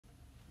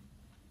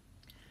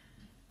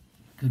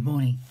Good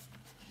morning.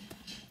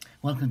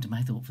 Welcome to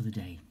my thought for the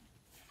day.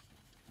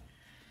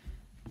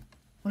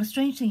 Well, a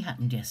strange thing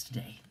happened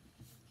yesterday,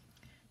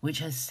 which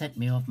has set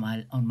me off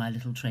on my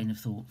little train of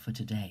thought for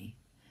today.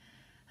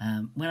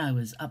 When I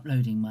was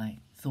uploading my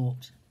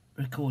thought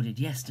recorded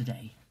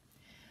yesterday,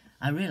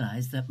 I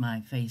realised that my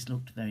face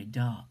looked very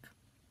dark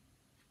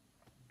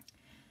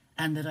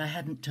and that I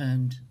hadn't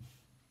turned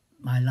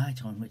my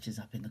light on, which is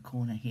up in the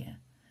corner here.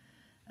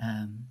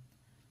 And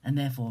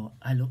therefore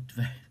I looked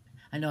very...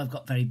 I know I've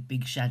got very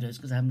big shadows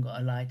because I haven't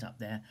got a light up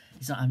there.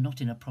 I'm not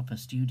in a proper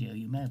studio,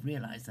 you may have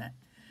realised that.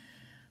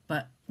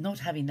 But not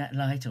having that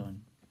light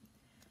on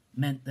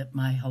meant that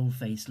my whole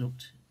face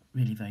looked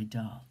really very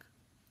dark.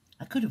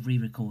 I could have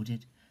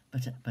re-recorded,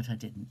 but I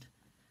didn't.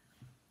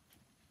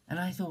 And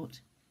I thought,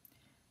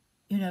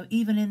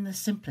 even in the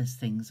simplest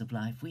things of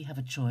life, we have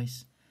a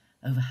choice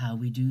over how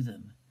we do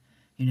them.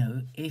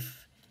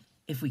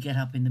 If we get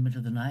up in the middle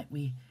of the night,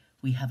 we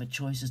have a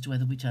choice as to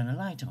whether we turn a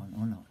light on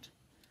or not.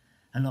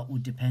 A lot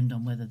would depend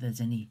on whether there's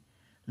any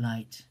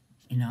light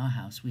in our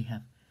house. We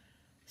have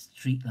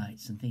street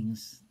lights and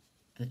things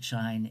that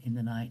shine in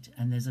the night,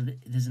 and there's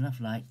enough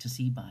light to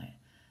see by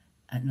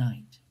at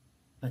night.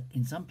 But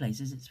in some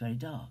places it's very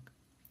dark.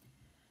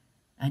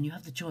 And you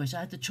have the choice.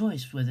 I had the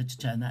choice whether to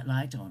turn that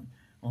light on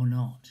or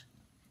not.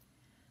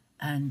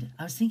 And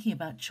I was thinking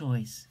about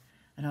choice,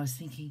 and I was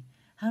thinking,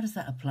 how does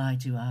that apply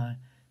to our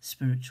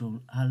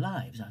spiritual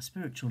lives?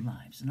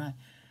 And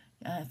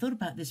I thought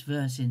about this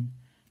verse in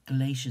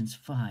Galatians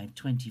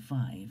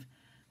 5:25,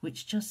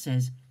 which just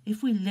says,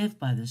 if we live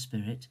by the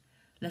Spirit,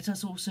 let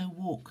us also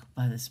walk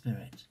by the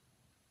Spirit.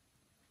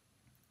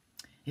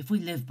 If we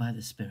live by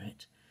the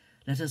Spirit,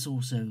 let us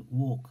also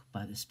walk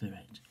by the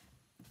Spirit.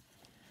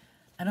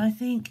 And I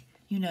think,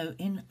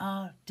 in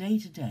our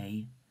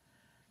day-to-day,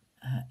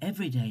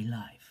 everyday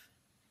life,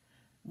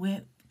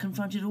 we're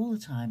confronted all the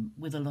time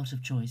with a lot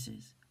of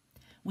choices.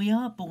 We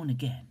are born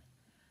again,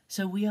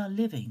 so we are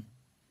living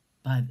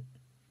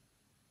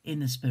in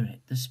the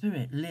Spirit. The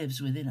Spirit lives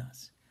within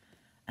us,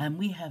 and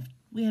we have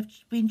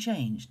been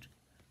changed.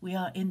 We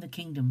are in the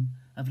kingdom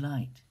of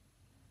light.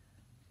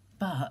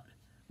 But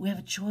we have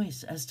a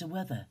choice as to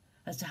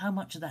how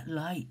much of that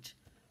light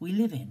we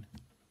live in.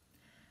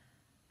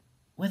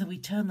 Whether we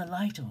turn the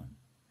light on.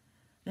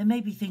 There may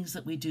be things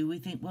that we do, we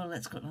think, well,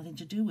 that's got nothing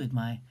to do with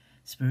my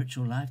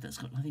spiritual life, that's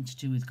got nothing to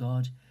do with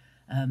God.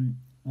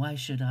 Why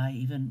should I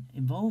even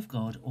involve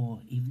God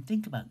or even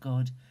think about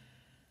God?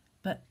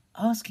 But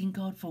asking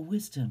God for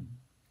wisdom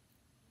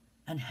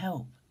and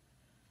help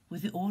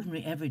with the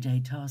ordinary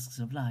everyday tasks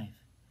of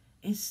life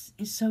is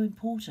so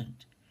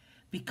important,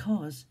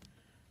 because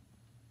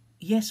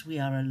yes, we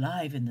are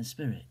alive in the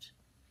Spirit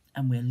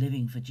and we're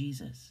living for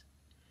Jesus,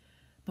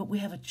 but we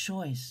have a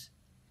choice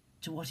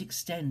to what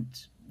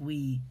extent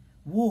we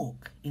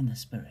walk in the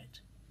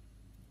Spirit.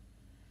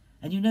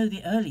 And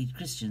the early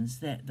Christians,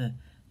 the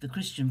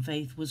Christian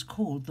faith was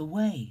called the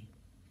way,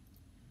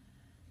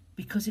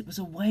 because it was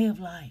a way of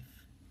life.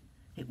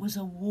 It was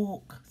a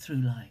walk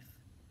through life.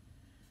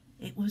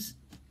 It was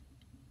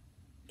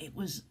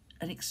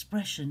an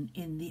expression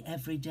in the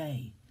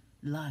everyday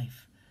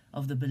life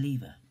of the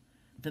believer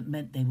that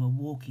meant they were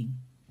walking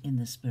in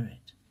the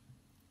Spirit.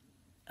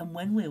 And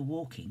when we're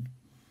walking,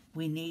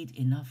 we need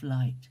enough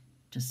light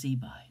to see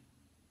by.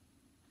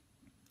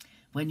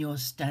 When you're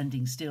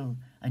standing still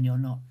and you're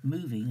not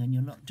moving and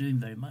you're not doing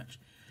very much,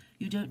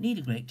 you don't need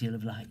a great deal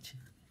of light.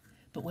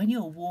 But when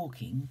you're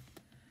walking,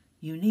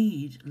 you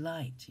need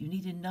light. You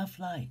need enough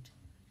light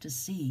to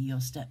see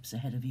your steps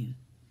ahead of you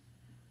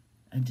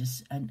and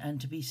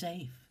to be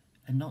safe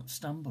and not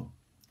stumble.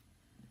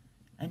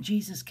 And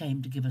Jesus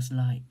came to give us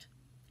light.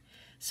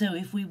 So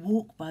if we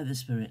walk by the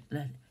Spirit,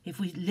 if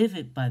we live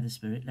it by the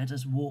Spirit, let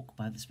us walk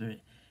by the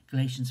Spirit.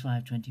 Galatians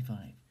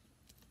 5:25.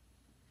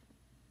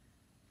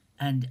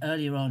 And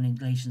earlier on in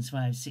Galatians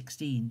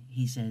 5:16,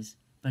 he says,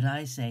 but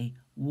I say,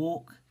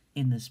 walk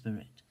in the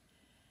Spirit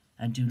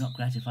and do not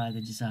gratify the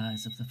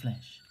desires of the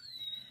flesh.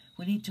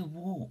 We need to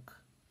walk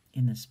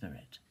in the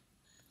Spirit.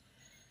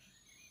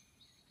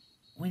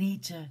 We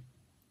need to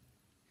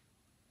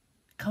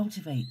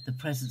cultivate the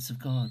presence of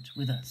God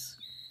with us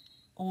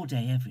all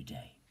day, every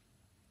day.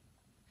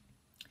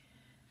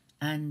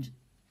 And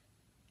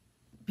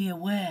be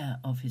aware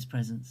of his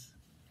presence.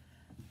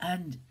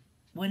 And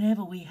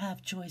whenever we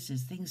have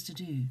choices, things to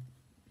do,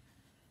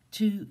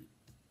 to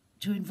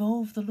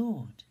involve the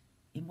Lord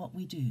in what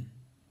we do.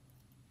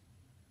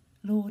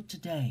 Lord,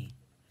 today,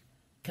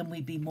 can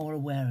we be more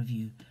aware of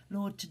you?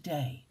 Lord,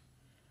 today,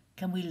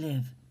 can we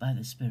live by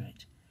the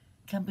Spirit?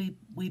 Can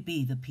we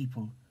be the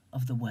people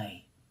of the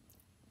way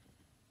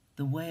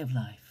of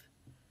life?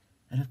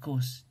 And of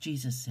course,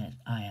 Jesus said,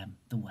 I am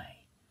the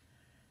way.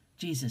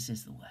 Jesus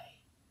is the way.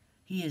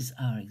 He is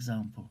our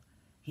example.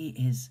 He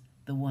is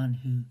the one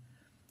who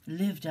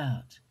lived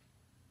out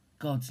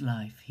God's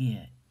life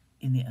here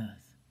in the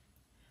earth.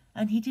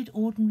 And he did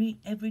ordinary,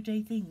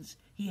 everyday things.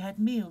 He had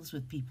meals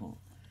with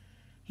people.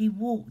 He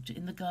walked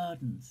in the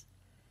gardens.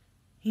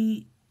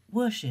 He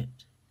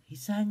worshipped. He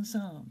sang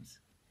psalms.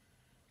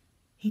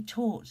 he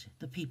taught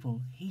the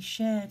people. He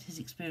shared his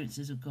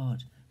experiences of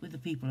God with the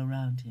people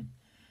around him.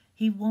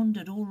 He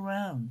wandered all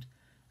around,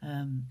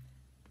 and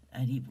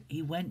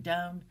he went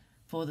down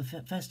for the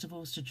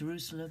festivals to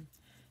Jerusalem.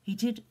 He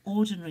did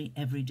ordinary,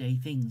 everyday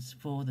things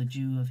for the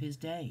Jew of his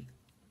day.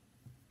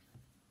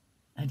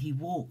 And he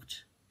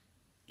walked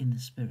in the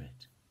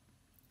Spirit.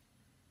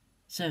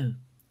 So,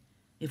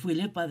 if we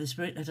live by the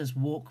Spirit, let us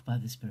walk by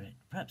the Spirit.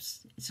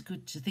 Perhaps it's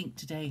good to think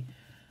today,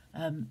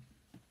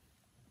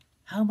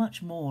 how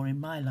much more in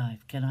my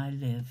life can I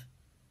live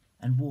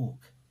and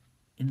walk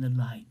in the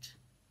light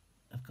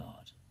of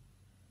God?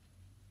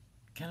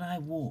 Can I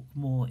walk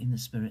more in the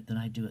Spirit than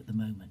I do at the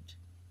moment?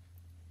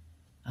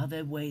 Are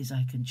there ways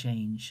I can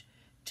change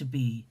to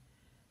be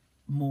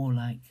more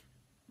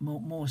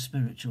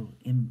spiritual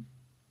in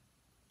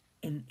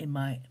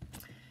my...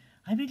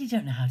 I really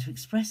don't know how to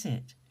express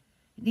it.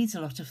 It needs a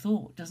lot of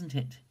thought, doesn't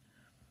it?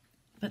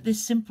 But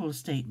this simple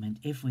statement,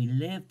 if we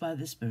live by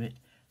the Spirit,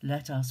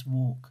 let us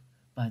walk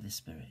by the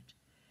Spirit.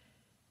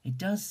 It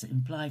does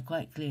imply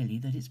quite clearly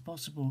that it's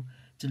possible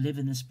to live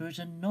in the Spirit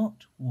and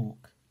not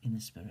walk in the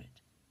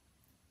Spirit.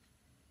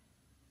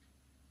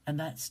 And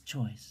that's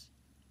choice.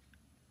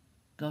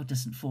 God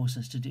doesn't force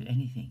us to do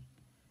anything.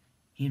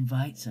 He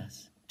invites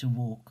us to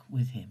walk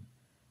with him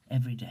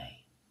every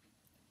day.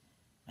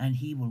 And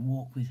he will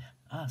walk with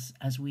us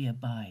as we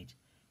abide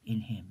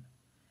in him.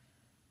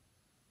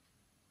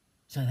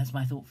 So that's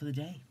my thought for the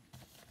day.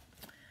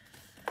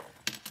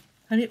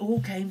 And it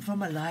all came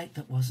from a light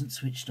that wasn't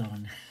switched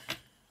on.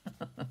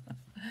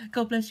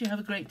 God bless you. Have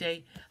a great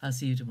day. I'll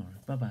see you tomorrow.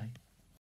 Bye-bye.